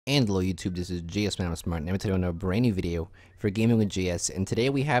And hello YouTube, this is GSmaniamsmart, and I'm today on a brand new video for Gaming with GS, and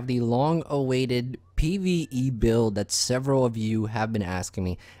today we have the long-awaited PVE build that several of you have been asking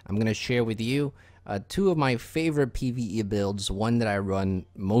me. I'm going to share with you two of my favorite PVE builds, one that I run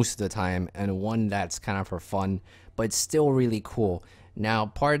most of the time, and one that's kind of for fun, but still really cool. Now,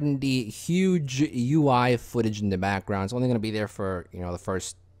 pardon the huge UI footage in the background. It's only going to be there for, the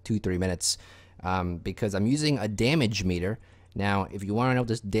first 2-3 minutes because I'm using a damage meter. Now, if you want to know what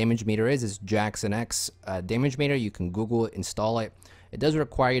this damage meter is, it's Jackson X damage meter. You can Google it, install it. It does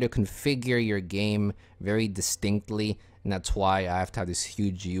require you to configure your game very distinctly, and that's why I have to have this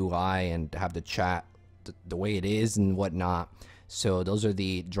huge UI and have the chat the way it is and whatnot. So those are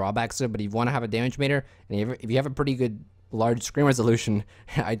the drawbacks there. But if you want to have a damage meter, and if you have a pretty good large screen resolution,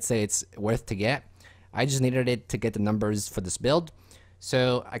 I'd say it's worth to get. I just needed it to get the numbers for this build.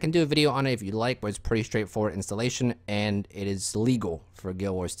 So I can do a video on it if you like, but it's pretty straightforward installation, and it is legal for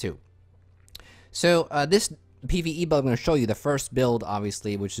Guild Wars 2. So this PvE build I'm going to show you, the first build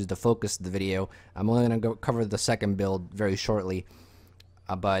obviously, which is the focus of the video. I'm only going to cover the second build very shortly.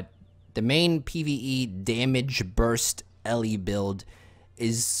 But the main PvE damage burst Ellie build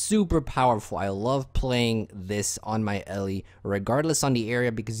is super powerful. I love playing this on my Ellie, regardless on the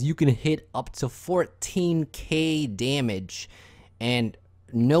area, because you can hit up to 14k damage. And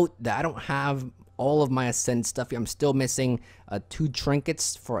note that I don't have all of my Ascend stuff. I'm still missing 2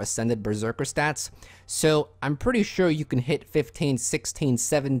 trinkets for Ascended Berserker stats. So I'm pretty sure you can hit 15, 16,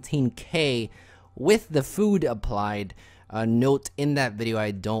 17k with the food applied. Note in that video I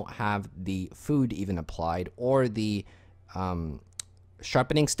don't have the food even applied, or the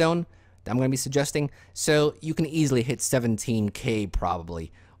sharpening stone that I'm going to be suggesting. So you can easily hit 17k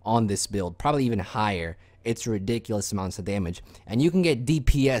probably on this build, probably even higher. It's ridiculous amounts of damage, and you can get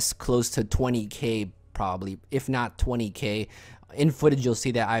DPS close to 20k probably, if not 20k. In footage you'll see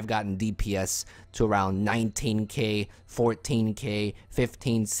that I've gotten DPS to around 19k, 14k,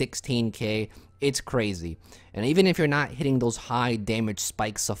 15, 16k. It's crazy. And even if you're not hitting those high damage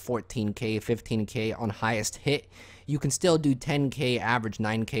spikes of 14k, 15k on highest hit, you can still do 10k average,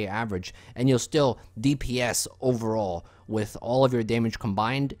 9k average, and you'll still DPS overall. With all of your damage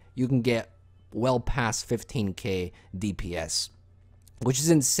combined, you can get well past 15k DPS, which is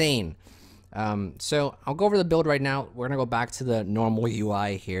insane. So I'll go over the build right now. We're gonna go back to the normal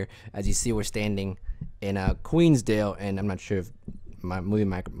UI here. As you see, we're standing in Queensdale, and I'm not sure if my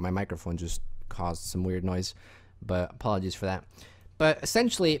microphone just caused some weird noise, but apologies for that. But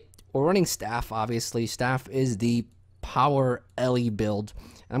essentially, we're running Staff. Obviously, Staff is the power Ellie build.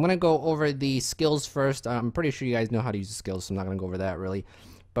 And I'm gonna go over the skills first. I'm pretty sure you guys know how to use the skills, so I'm not gonna go over that really.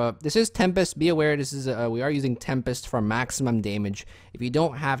 But this is Tempest. Be aware, this is we are using Tempest for maximum damage. If you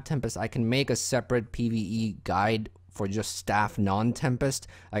don't have Tempest, I can make a separate PvE guide for just Staff non-Tempest.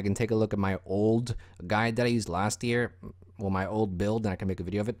 I can take a look at my old guide that I used last year, well, my old build, and I can make a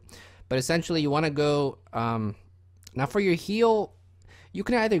video of it. But essentially, you want to go now for your heal. You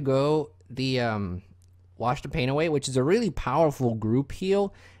can either go the Wash the Pain Away, which is a really powerful group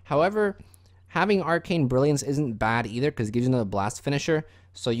heal. However, having Arcane Brilliance isn't bad either, because it gives you another blast finisher,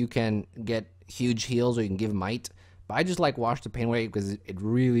 so you can get huge heals, or you can give Might. But I just like Wash the Pain Away because it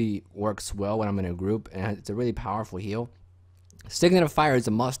really works well when I'm in a group, and it's a really powerful heal. Signet of Fire is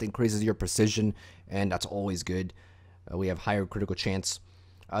a must, increases your precision, and that's always good. We have higher critical chance.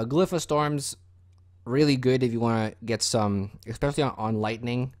 Glyph of Storms, really good if you want to get some, especially on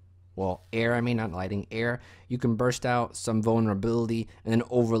lightning. Well, air, I mean, not lighting, air. You can burst out some vulnerability and then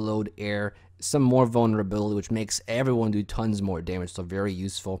overload air, some more vulnerability, which makes everyone do tons more damage, so very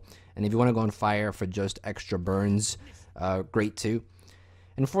useful. And if you want to go on fire for just extra burns, great too.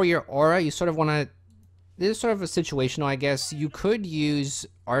 And for your aura, you sort of want to, this is sort of a situational, I guess. You could use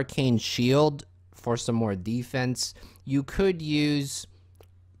Arcane Shield for some more defense. You could use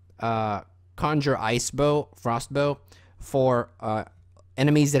Conjure Ice Bow, Frostbow, for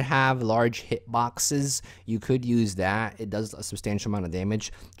enemies that have large hitboxes. You could use that. It does a substantial amount of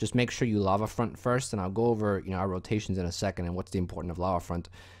damage. Just make sure you Lava Front first, and I'll go over our rotations in a second and what's the importance of Lava Front.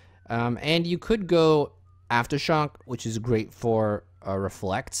 And you could go Aftershock, which is great for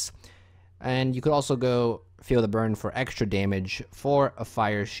reflects, and you could also go Feel the Burn for extra damage for a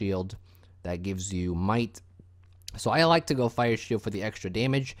Fire Shield that gives you Might. So I like to go Fire Shield for the extra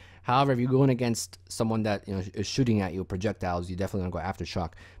damage. However, if you're going against someone that is shooting at you with projectiles, you definitely want to go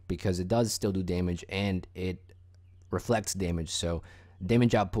Aftershock, because it does still do damage and it reflects damage. So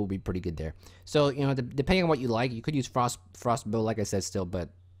damage output will be pretty good there. So depending on what you like, you could use Frostbow, like I said, still, but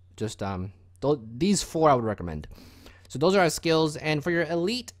just these 4 I would recommend. So those are our skills, and for your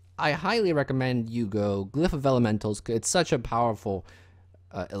elite, I highly recommend you go Glyph of Elementals. It's such a powerful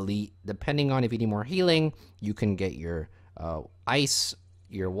elite. Depending on if you need more healing, you can get your ice,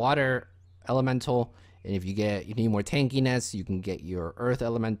 your water elemental, and if you need more tankiness, you can get your earth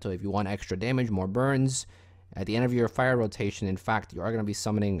elemental. If you want extra damage, more burns. At the end of your fire rotation, in fact, you are going to be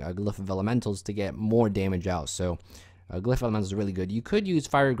summoning a glyph of elementals to get more damage out. So glyph elementals is really good. You could use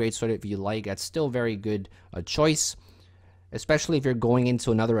fire greatsword if you like. That's still very good choice, especially if you're going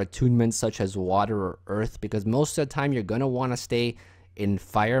into another attunement such as water or earth, because most of the time you're going to want to stay in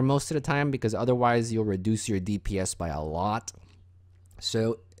fire most of the time, because otherwise you'll reduce your DPS by a lot.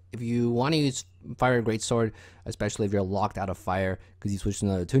 So if you want to use fire greatsword, especially if you're locked out of fire because you switched to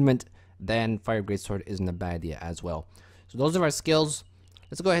another attunement, then fire greatsword isn't a bad idea as well. So those are our skills.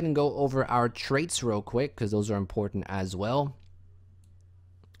 Let's go ahead and go over our traits real quick, because those are important as well.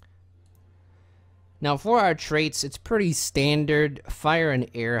 Now for our traits, it's pretty standard. Fire and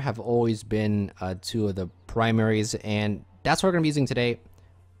air have always been two of the primaries, and that's what we're going to be using today.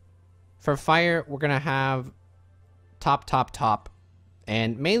 For fire, we're going to have top,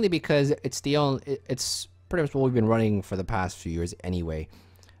 and mainly because it's pretty much what we've been running for the past few years anyway.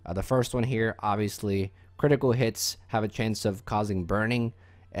 The first one here, obviously, critical hits have a chance of causing burning,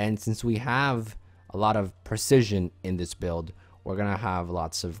 and since we have a lot of precision in this build, we're going to have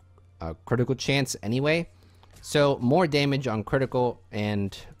lots of critical chance anyway. So more damage on critical,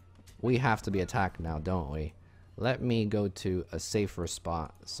 and we have to be attacked now, don't we? Let me go to a safer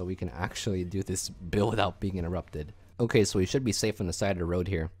spot so we can actually do this build without being interrupted. Okay, so we should be safe on the side of the road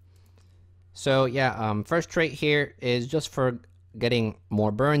here. So yeah, first trait here is just for getting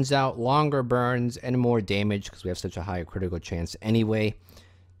more burns out, longer burns, and more damage, because we have such a high critical chance anyway.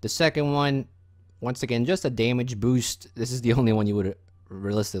 The second one, once again, just a damage boost. This is the only one you would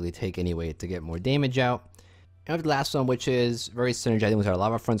realistically take anyway to get more damage out. And the last one, which is very synergizing with our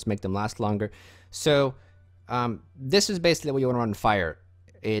lava fronts, make them last longer. So this is basically what you want to run fire.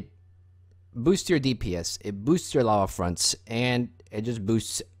 It boosts your DPS, it boosts your lava fronts, and it just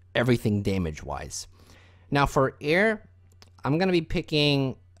boosts everything damage wise. Now for air, I'm going to be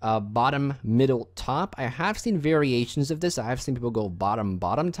picking bottom, middle, top. I have seen variations of this. I have seen people go bottom,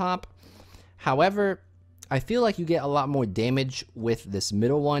 top. However, I feel like you get a lot more damage with this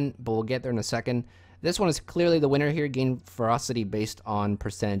middle one, but we'll get there in a second. This one is clearly the winner here. Gain ferocity based on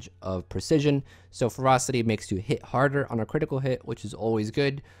percentage of precision. So ferocity makes you hit harder on a critical hit, which is always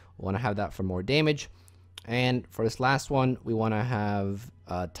good. We want to have that for more damage. And for this last one, we want to have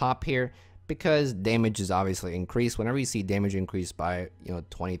top here, because damage is obviously increased. Whenever you see damage increase by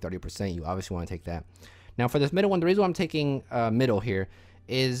 20-30%, you obviously want to take that. Now for this middle one, the reason why I'm taking middle here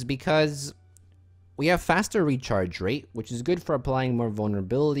is because we have faster recharge rate, which is good for applying more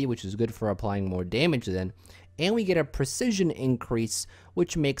vulnerability, which is good for applying more damage then, and we get a precision increase,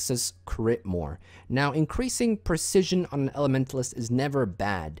 which makes us crit more. Now, increasing precision on an elementalist is never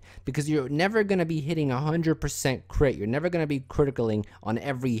bad, because you're never going to be hitting 100% crit. You're never going to be criticaling on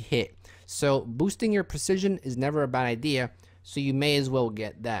every hit. So boosting your precision is never a bad idea, so you may as well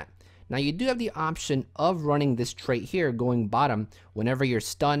get that. Now, you do have the option of running this trait here, going bottom, whenever you're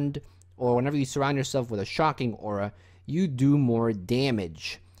stunned, or whenever you surround yourself with a shocking aura, you do more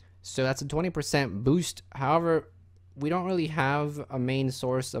damage. So that's a 20% boost. However, we don't really have a main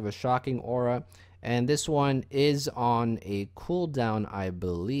source of a shocking aura, and this one is on a cooldown, I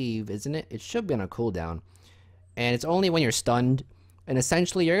believe, isn't it? It should be on a cooldown, and it's only when you're stunned, and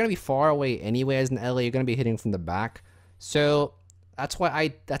essentially you're going to be far away anyway as an LA. You're going to be hitting from the back, so that's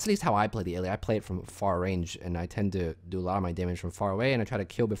at least how I play the LA. I play it from far range, and I tend to do a lot of my damage from far away, and I try to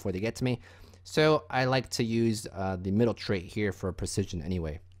kill before they get to me. So I like to use the middle trait here for precision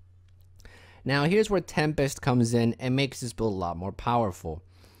anyway. Now here's where Tempest comes in and makes this build a lot more powerful.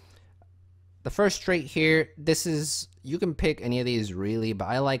 The first trait here, you can pick any of these really, but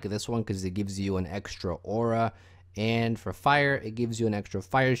I like this one because it gives you an extra aura, and for fire, it gives you an extra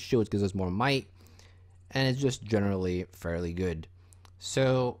fire shield, which gives us more might, and it's just generally fairly good.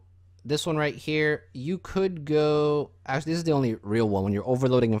 So this one right here, you could go, actually this is the only real one. When you're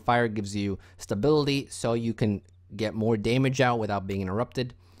overloading in fire, it gives you stability, so you can get more damage out without being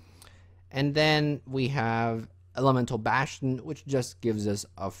interrupted. And then we have Elemental Bastion, which just gives us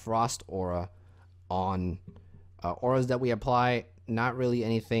a frost aura on auras that we apply. Not really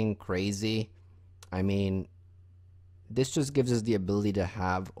anything crazy. I mean, this just gives us the ability to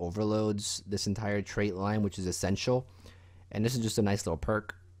have overloads this entire trait line, which is essential. And this is just a nice little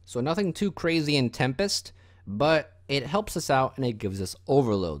perk. So nothing too crazy in Tempest, but it helps us out and it gives us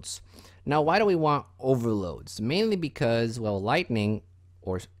overloads. Now, why do we want overloads? Mainly because, well, lightning,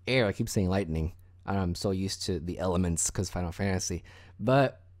 or air, I keep saying lightning. I'm so used to the elements because Final Fantasy.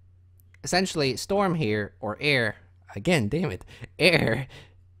 But essentially, storm here, or air, again, damn it, air,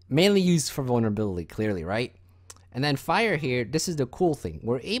 mainly used for vulnerability, clearly, right? And then fire here, this is the cool thing.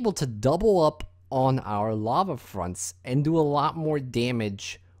 We're able to double up on our lava fronts and do a lot more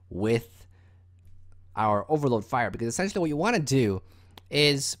damage with our overload fire, because essentially what you want to do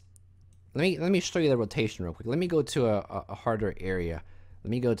is, let me show you the rotation real quick. Let me go to a harder area. Let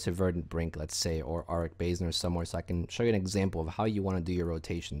me go to Verdant Brink, let's say, or Auric Basin or somewhere, so I can show you an example of how you want to do your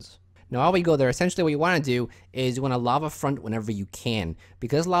rotations. Now, while we go there, essentially what you want to do is you want to lava front whenever you can.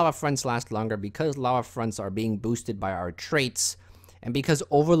 Because lava fronts last longer, because lava fronts are being boosted by our traits, and because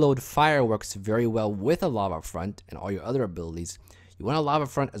overload fire works very well with a lava front and all your other abilities, you want to lava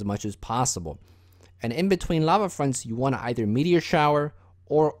front as much as possible. And in between lava fronts, you want to either meteor shower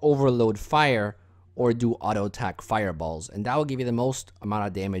or overload fire, or do auto attack fireballs, and that will give you the most amount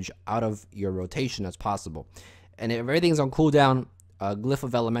of damage out of your rotation as possible. And if everything's on cooldown, Glyph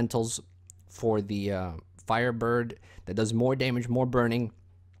of Elementals for the Firebird that does more damage, more burning,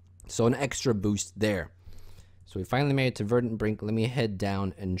 so an extra boost there. So we finally made it to Verdant Brink. Let me head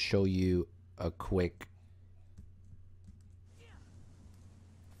down and show you a quick.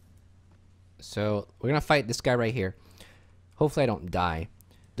 So we're gonna fight this guy right here. Hopefully I don't die.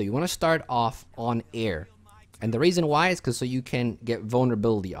 So you want to start off on air, and the reason why is because so you can get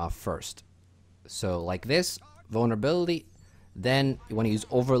vulnerability off first. So like this, vulnerability, then you want to use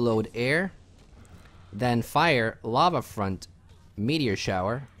overload air, then fire, lava front, meteor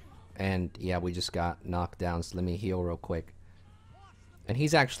shower, and yeah, we just got knocked down, so let me heal real quick. And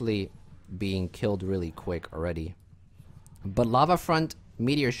he's actually being killed really quick already. But lava front,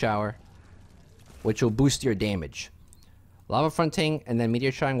 meteor shower, which will boost your damage. Lava fronting and then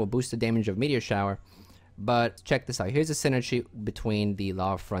meteor showering will boost the damage of meteor shower. But check this out. Here's a synergy between the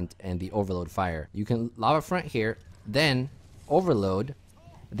lava front and the overload fire. You can lava front here, then overload,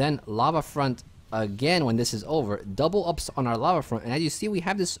 then lava front again when this is over. Double ups on our lava front. And as you see, we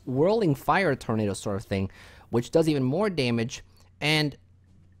have this whirling fire tornado sort of thing, which does even more damage and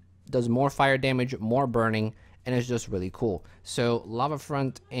does more fire damage, more burning, and it's just really cool. So lava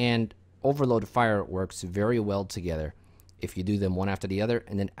front and overload fire works very well together if you do them one after the other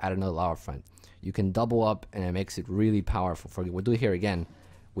and then add another lava front. You can double up and it makes it really powerful for you. We'll do it here again.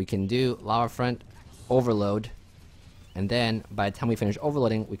 We can do lava front, overload, and then by the time we finish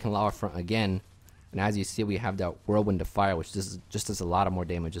overloading, we can lava front again. And as you see, we have that whirlwind of fire, which just does a lot of more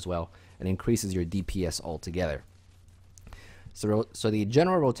damage as well, and increases your DPS altogether. So the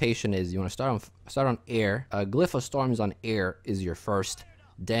general rotation is you want to start on air. Glyph of Storms on air is your first,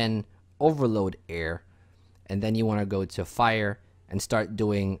 then overload air, and then you want to go to fire and start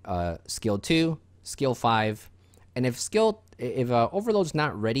doing skill 2, skill 5, and if overload's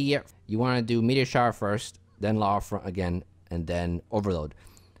not ready yet, you want to do meteor shower first, then lava front again, and then overload.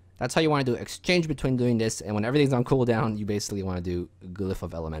 That's how you want to do exchange between doing this, and when everything's on cooldown, you basically want to do Glyph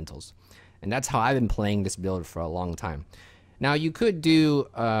of Elementals. And that's how I've been playing this build for a long time. Now you could do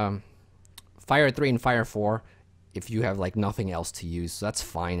Fire 3 and Fire 4 if you have like nothing else to use, so that's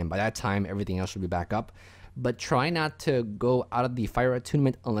fine, and by that time everything else should be back up. But try not to go out of the fire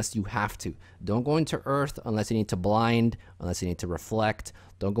attunement unless you have to. Don't go into earth unless you need to blind, unless you need to reflect.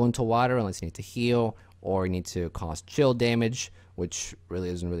 Don't go into water unless you need to heal or you need to cause chill damage, which really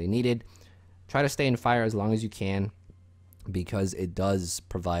isn't really needed. Try to stay in fire as long as you can because it does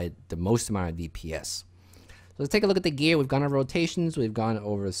provide the most amount of DPS. So let's take a look at the gear. We've gone over rotations, we've gone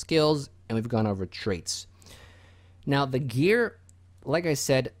over skills, and we've gone over traits. Now the gear, like I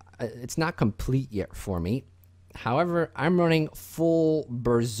said, it's not complete yet for me. However, I'm running full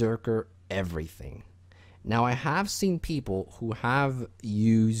berserker everything. Now I have seen people who have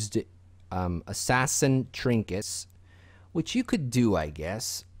used assassin trinkets, which you could do, I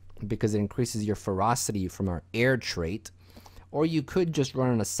guess, because it increases your ferocity from our air trait. Or you could just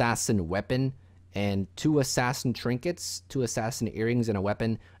run an assassin weapon and 2 assassin trinkets, 2 assassin earrings and a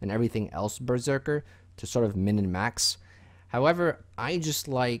weapon, and everything else berserker to sort of min and max. However, I just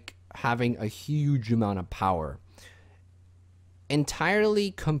like having a huge amount of power.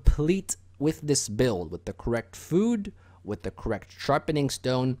 Entirely complete with this build, with the correct food, with the correct sharpening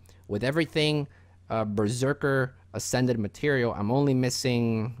stone, with everything berserker ascended material. I'm only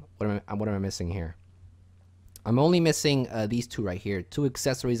missing, what am I missing here? I'm only missing these 2 right here. 2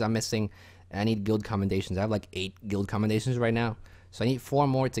 accessories I'm missing, and I need guild commendations. I have like 8 guild commendations right now, so I need 4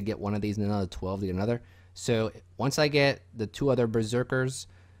 more to get one of these and another 12 to get another. So once I get the 2 other berserkers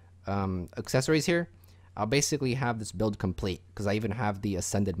accessories here, I'll basically have this build complete, because I even have the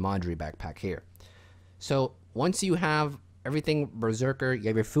ascended Madri backpack here. So once you have everything berserker, you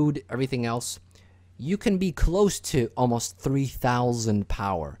have your food, everything else, you can be close to almost 3,000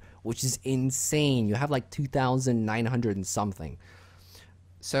 power which is insane. You have like 2,900 and something.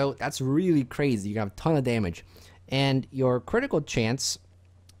 So that's really crazy. You have a ton of damage. And your critical chance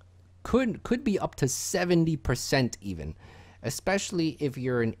could be up to 70% even, especially if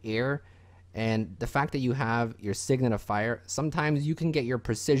you're in air. And the fact that you have your signet of fire, sometimes you can get your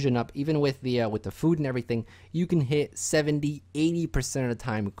precision up even with the food and everything. You can hit 70-80% of the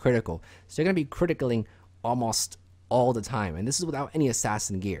time critical. So you're gonna be criticaling almost all the time, and this is without any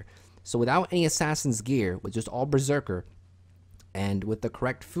assassin gear. So without any assassin's gear, with just all berserker and with the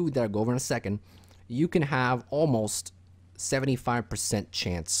correct food that I'll go over in a second, you can have almost 75%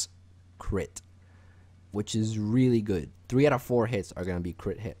 chance crit, which is really good. 3 out of 4 hits are going to be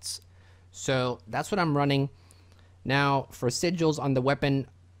crit hits. So that's what I'm running. Now for sigils on the weapon,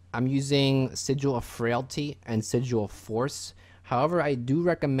 I'm using Sigil of Frailty and Sigil of Force. However, I do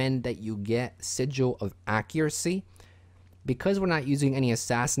recommend that you get Sigil of Accuracy, because we're not using any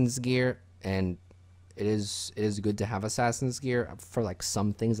assassin's gear, and it is good to have assassin's gear for like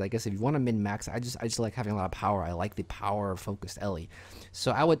some things. I guess if you want to min-max, I just like having a lot of power. I like the power focused Ellie.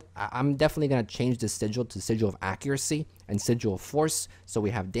 So I'm definitely gonna change the sigil to Sigil of Accuracy and Sigil of Force, so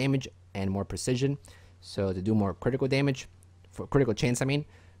we have damage and more precision, so to do more critical damage, for critical chance I mean.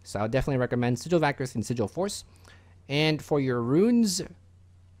 So I would definitely recommend Sigil of Accuracy and Sigil of Force. And for your runes of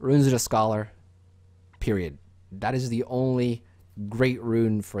the Scholar, period. That is the only great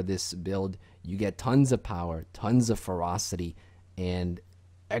rune for this build. You get tons of power, tons of ferocity, and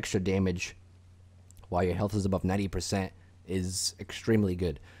extra damage while your health is above 90% is extremely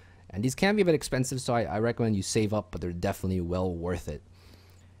good. And these can be a bit expensive, so I recommend you save up, but they're definitely well worth it.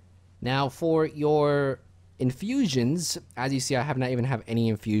 Now for your infusions, as you see, I have not even have any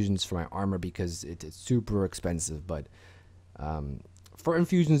infusions for my armor because it's super expensive. But for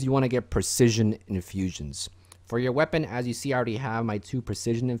infusions, you want to get precision infusions. For your weapon, as you see, I already have my 2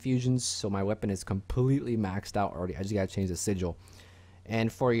 precision infusions, so my weapon is completely maxed out already. I just gotta change the sigil.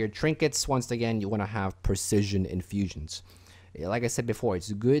 And for your trinkets, once again, you want to have precision infusions. Like I said before,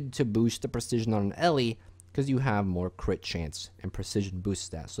 it's good to boost the precision on an Ellie because you have more crit chance, and precision boosts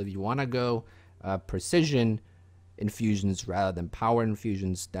that. So if you want to go precision infusions rather than power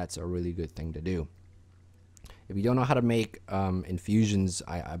infusions, that's a really good thing to do. If you don't know how to make infusions,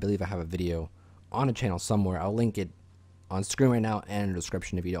 I believe I have a video on a channel somewhere. I'll link it on screen right now and in the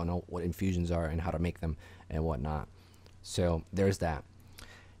description if you don't know what infusions are and how to make them and whatnot. So there's that.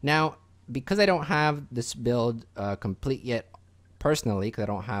 Now, because I don't have this build complete yet personally, because I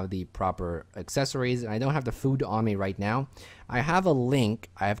don't have the proper accessories and I don't have the food on me right now, I have a link.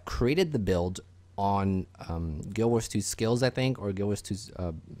 I have created the build on Guild Wars 2 Skills, I think, or Guild Wars 2's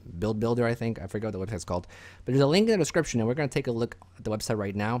Build Builder, I think. I forget what the website's called. But there's a link in the description, and we're going to take a look at the website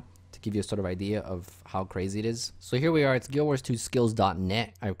right now to give you a sort of idea of how crazy it is. So here we are. It's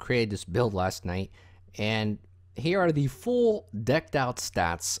guildwars2skills.net. I created this build last night, and here are the full decked out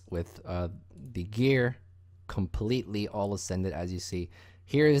stats with the gear completely all ascended, as you see.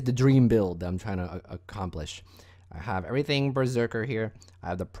 Here is the dream build that I'm trying to accomplish. I have everything berserker here. I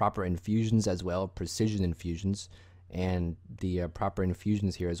have the proper infusions as well, precision infusions, and the proper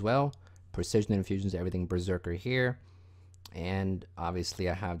infusions here as well. Precision infusions, everything berserker here. And obviously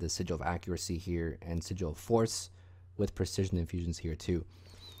I have the Sigil of Accuracy here and Sigil of Force with precision infusions here too.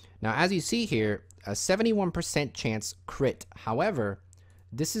 Now as you see here, a 71% chance crit. However,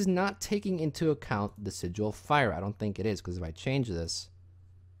 this is not taking into account the Sigil of Fire. I don't think it is, because if I change this,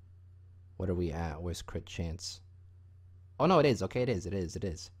 what are we at? Where's crit chance? Oh no, it is. Okay, it is.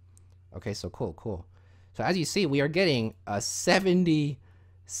 Okay, so cool. So as you see, we are getting a 71%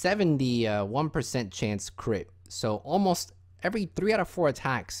 chance crit. So almost every 3 out of 4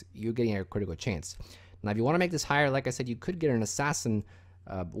 attacks, you're getting a critical chance. Now, if you want to make this higher, like I said, you could get an assassin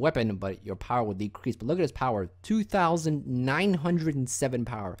weapon, but your power will decrease. But look at his power, 2,907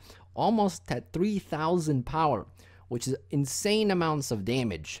 power, almost at 3,000 power, which is insane amounts of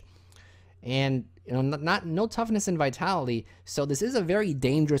damage. And you know, no toughness and vitality. So this is a very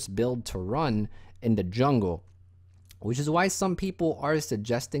dangerous build to run in the jungle, which is why some people are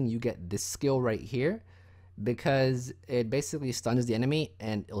suggesting you get this skill right here, because it basically stuns the enemy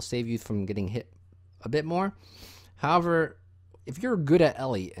and it'll save you from getting hit a bit more. However, if you're good at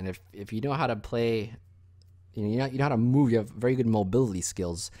Ellie and if you know how to play, you know how to move, you have very good mobility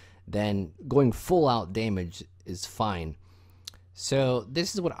skills, then going full out damage is fine. So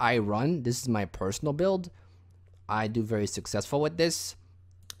this is what I run. This is my personal build. I do very successful with this.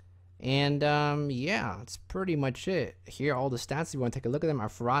 And yeah, that's pretty much it. Here are all the stats. If you want to take a look at them, our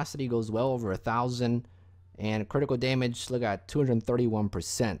ferocity goes well over 1,000. And critical damage, look at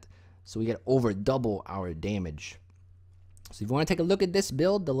 231%. So we get over double our damage. So if you want to take a look at this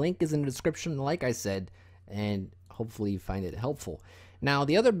build, the link is in the description, like I said, and hopefully you find it helpful. Now,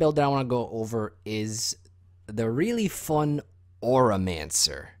 the other build that I want to go over is the really fun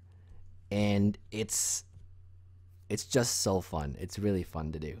Auramancer, and it's just so fun. It's really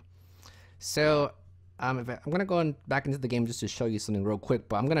fun to do. So I'm gonna go back into the game just to show you something real quick,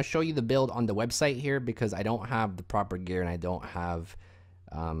 but I'm gonna show you the build on the website here because I don't have the proper gear and I don't have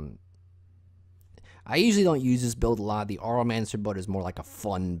I usually don't use this build a lot. The Auramancer build is more like a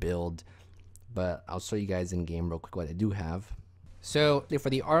fun build, but I'll show you guys in game real quick what I do have. So for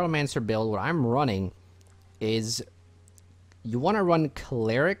the Auramancer build, what I'm running is you want to run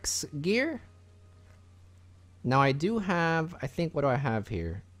Cleric's gear. Now I do have, I think, what do I have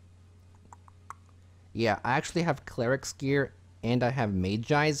here? Yeah, I actually have Cleric's gear and I have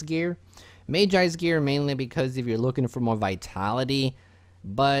Magi's gear. Magi's gear mainly because if you're looking for more vitality,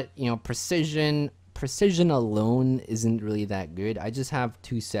 but you know, precision alone isn't really that good. I just have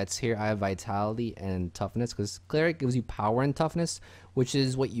 2 sets here. I have vitality and toughness because Cleric gives you power and toughness, which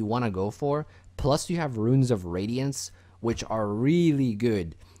is what you want to go for. Plus you have runes of radiance, which are really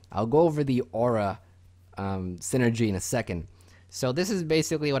good. I'll go over the aura synergy in a second. So this is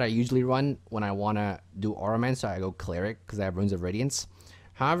basically what I usually run when I want to do Auramancer. So I go Cleric because I have runes of radiance.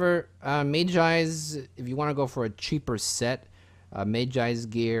 However, Magi's, if you want to go for a cheaper set, Magi's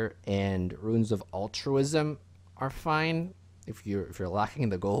gear and runes of altruism are fine if you're lacking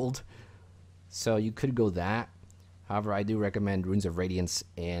the gold. So you could go that. However, I do recommend runes of radiance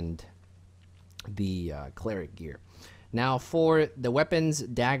and the cleric gear. Now for the weapons,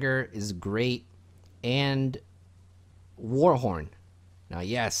 dagger is great, and warhorn. Now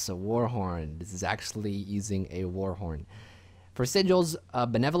yes, a warhorn. This is actually using a warhorn. For sigils,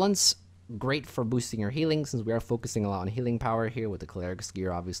 benevolence, great for boosting your healing since we are focusing a lot on healing power here with the cleric's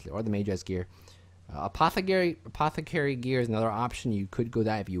gear obviously, or the mage's gear. Apothecary gear is another option. You could go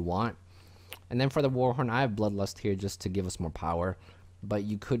that if you want. And then for the warhorn, I have bloodlust here just to give us more power, but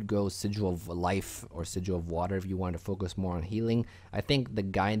you could go sigil of life or sigil of water if you want to focus more on healing. I think the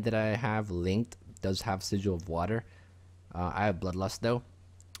guide that I have linked does have sigil of water. I have bloodlust though.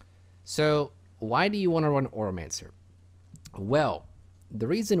 So why do you want to run Auramancer? Well, the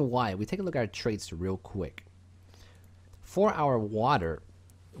reason why, we take a look at our traits real quick. For our water,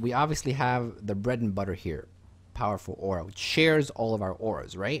 we obviously have the bread and butter here, powerful aura, which shares all of our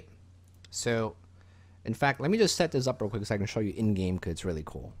auras, right? So, in fact, let me just set this up real quick so I can show you in game because it's really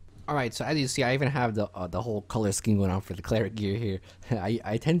cool. Alright, so as you see, I even have the whole color scheme going on for the cleric gear here.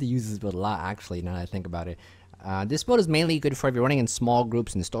 I tend to use this build a lot, actually, now that I think about it. This build is mainly good for if you're running in small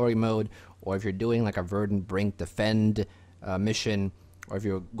groups in story mode, or if you're doing like a Verdant Brink defend mission, or if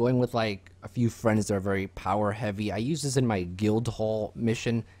you're going with like a few friends that are very power heavy. I use this in my guild hall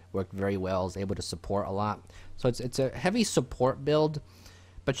mission, worked very well, is able to support a lot. So it's a heavy support build,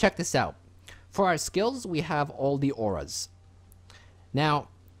 but check this out. For our skills, we have all the auras. Now,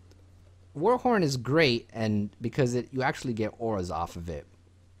 Warhorn is great, and because you actually get auras off of it.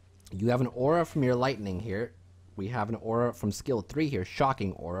 You have an aura from your lightning here. We have an aura from skill 3 here,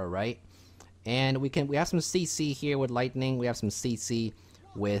 shocking aura, right? And we have some CC here with lightning. We have some CC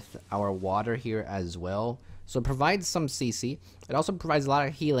with our water here as well. So it provides some CC. It also provides a lot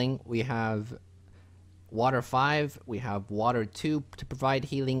of healing. We have water 5, we have water 2 to provide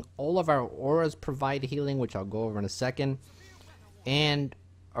healing. All of our auras provide healing, which I'll go over in a second. And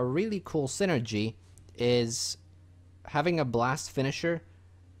a really cool synergy is having a blast finisher,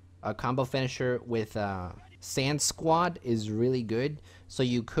 a combo finisher with Sand Squad is really good. So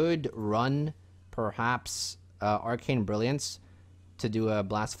you could run perhaps Arcane Brilliance to do a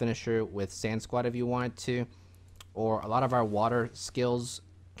blast finisher with Sand Squad if you wanted to. Or a lot of our water skills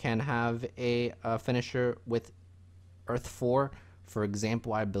can have a finisher with Earth 4. For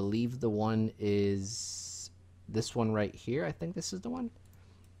example, I believe the one is this one right here. I think this is the one.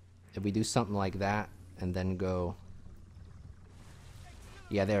 If we do something like that and then go...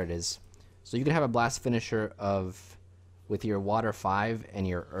 Yeah, there it is. So you can have a blast finisher with your water 5 and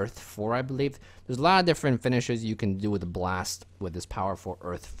your earth 4, I believe. There's a lot of different finishers you can do with the blast with this powerful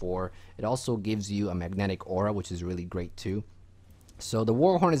earth 4. It also gives you a magnetic aura, which is really great too. So the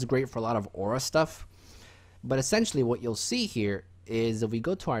Warhorn is great for a lot of aura stuff. But essentially what you'll see here is if we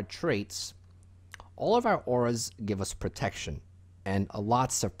go to our traits, all of our auras give us protection, and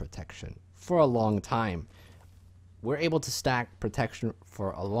lots of protection for a long time. We're able to stack protection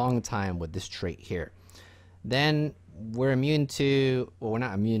for a long time with this trait here. Then we're immune to, well, we're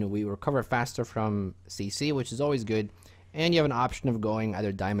not immune, we recover faster from CC, which is always good. And you have an option of going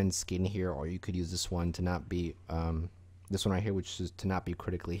either diamond skin here, or you could use this one to not be, this one right here, which is to not be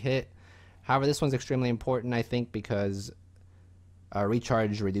critically hit. However, this one's extremely important, I think, because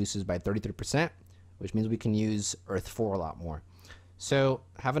recharge reduces by 33%, which means we can use Earth 4 a lot more. So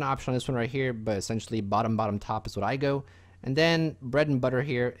have an option on this one right here, but essentially bottom top is what I go. And then bread and butter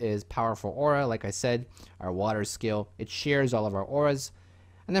here is Powerful Aura. Like I said, our water skill, it shares all of our auras.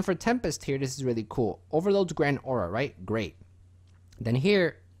 And then for Tempest here, this is really cool. Overloads Grand Aura, right? Great. Then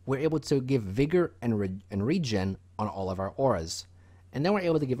here, we're able to give Vigor and Regen on all of our auras. And then we're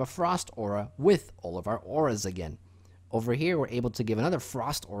able to give a Frost Aura with all of our auras again. Over here, we're able to give another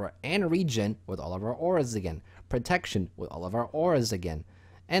Frost Aura and Regen with all of our auras again. Protection with all of our auras again.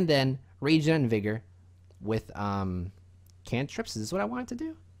 And then Regen and Vigor with cantrips. Is this what I wanted to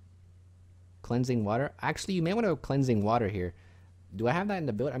do? Cleansing Water. Actually, you may want to have Cleansing Water here. Do I have that in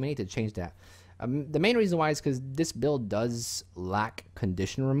the build? I may need to change that. The main reason why is because this build does lack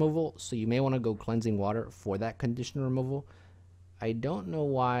condition removal, so you may want to go Cleansing Water for that condition removal. I don't know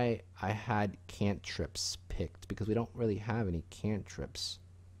why I had cantrips picked, because we don't really have any cantrips.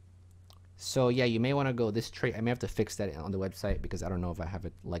 So yeah, you may want to go this trait. I may have to fix that on the website because I don't know if I have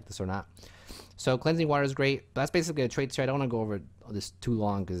it like this or not. So Cleansing Water is great. That's basically a trait here. I don't want to go over this too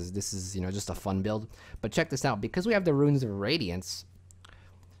long because this is, you know, just a fun build. But check this out. Because we have the Runes of Radiance,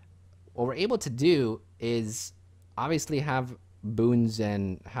 what we're able to do is obviously have boons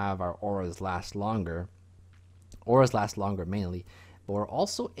and have our auras last longer. Auras last longer mainly. But we're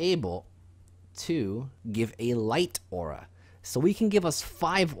also able to give a light aura. So we can give us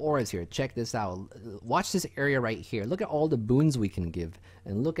 5 auras here. Check this out. Watch this area right here. Look at all the boons we can give.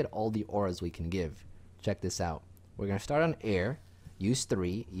 And look at all the auras we can give. Check this out. We're going to start on air. Use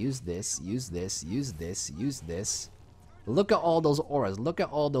 3. Use this. Use this. Use this. Use this. Look at all those auras. Look at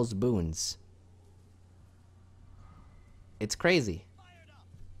all those boons. It's crazy.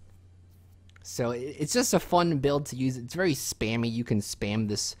 So it's just a fun build to use. It's very spammy. You can spam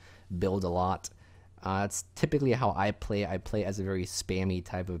this build a lot. It's typically how I play. I play as a very spammy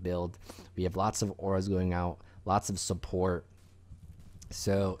type of build. We have lots of auras going out, lots of support.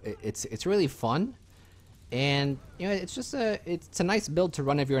 So it's really fun, and you know it's a nice build to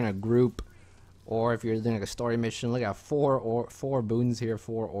run if you're in a group, or if you're doing like a story mission. Look at 4 boons here,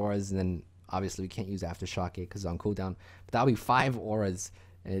 4 auras, and then obviously we can't use Aftershock because it's on cooldown. But that'll be 5 auras.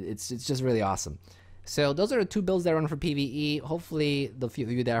 It's just really awesome. So those are the 2 builds that I run for PvE. Hopefully the few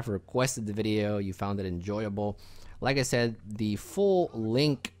of you that have requested the video, you found it enjoyable. Like I said, the full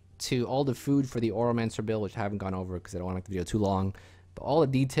link to all the food for the Oromancer build, which I haven't gone over because I don't want to make the video too long, but all the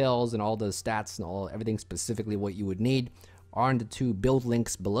details and all the stats and everything specifically what you would need are in the 2 build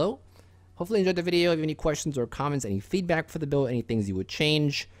links below. Hopefully you enjoyed the video. If you have any questions or comments, any feedback for the build, any things you would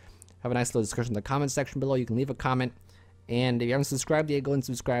change, have a nice little discussion in the comment section below. You can leave a comment. And if you haven't subscribed yet, go and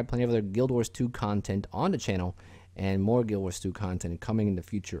subscribe. Plenty of other Guild Wars 2 content on the channel, and more Guild Wars 2 content coming in the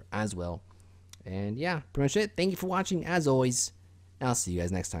future as well. And yeah, pretty much it. Thank you for watching as always, and I'll see you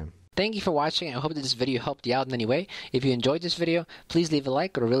guys next time. Thank you for watching. I hope that this video helped you out in any way. If you enjoyed this video, please leave a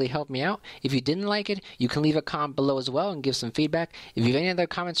like. It'll really help me out. If you didn't like it, you can leave a comment below as well and give some feedback. If you have any other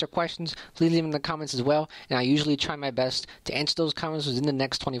comments or questions, please leave them in the comments as well. And I usually try my best to answer those comments within the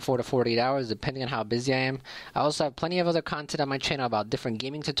next 24 to 48 hours, depending on how busy I am. I also have plenty of other content on my channel about different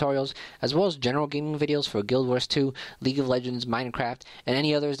gaming tutorials, as well as general gaming videos for Guild Wars 2, League of Legends, Minecraft, and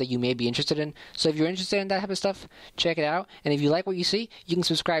any others that you may be interested in. So if you're interested in that type of stuff, check it out. And if you like what you see, you can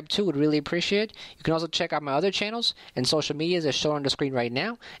subscribe too. Would really appreciate it. You can also check out my other channels and social medias as shown on the screen right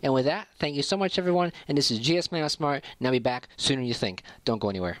now. And with that, thank you so much everyone, and this is GSmaniamsmart, and I'll be back sooner than you think. Don't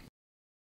go anywhere.